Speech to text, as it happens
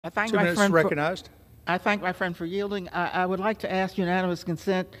I thank 2 my minutes friend recognized. I thank my friend for yielding. I would like to ask unanimous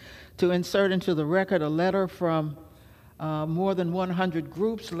consent to insert into the record a letter from more than 100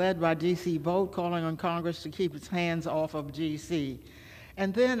 groups led by D.C. Vote calling on Congress to keep its hands off of D.C.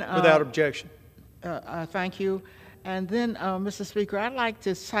 And then, Without objection. thank you. And then, Mr. Speaker, I'd like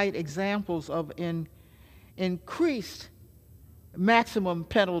to cite examples of increased maximum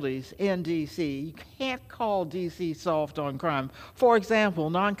penalties in D.C. You can't call D.C. soft on crime. For example,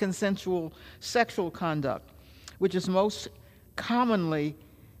 non-consensual sexual conduct, which is the most commonly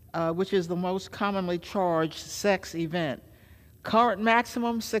charged sex event. Current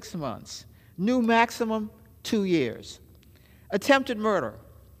maximum, 6 months. New maximum, 2 years. Attempted murder.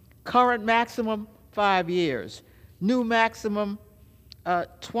 Current maximum, 5 years. New maximum,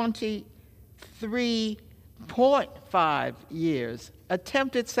 23.5 years.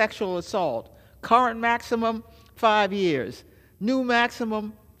 Attempted sexual assault. Current maximum, 5 years. New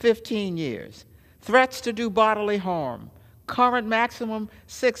maximum, 15 years. Threats to do bodily harm. Current maximum,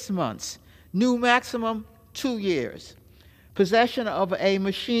 6 months. New maximum, 2 years. Possession of a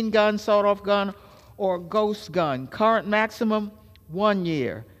machine gun, sawed-off gun, or ghost gun. Current maximum, 1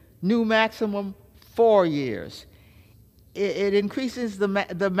 year. New maximum, 4 years. It increases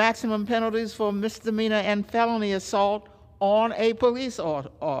the maximum penalties for misdemeanor and felony assault on a police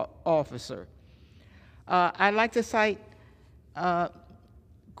officer. I'd like to cite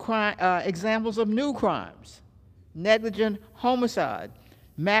examples of new crimes. Negligent homicide.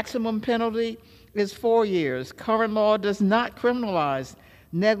 Maximum penalty is 4 years. Current law does not criminalize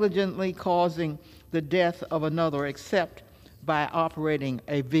negligently causing the death of another except by operating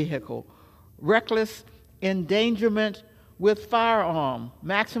a vehicle. Reckless endangerment with firearm.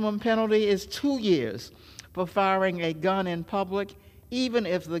 Maximum penalty is 2 years for firing a gun in public, even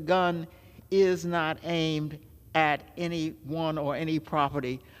if the gun is not aimed at anyone or any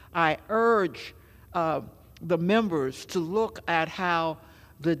property. I urge the members to look at how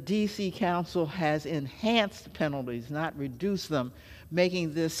the D.C. Council has enhanced penalties, not reduced them,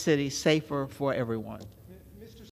 making this city safer for everyone.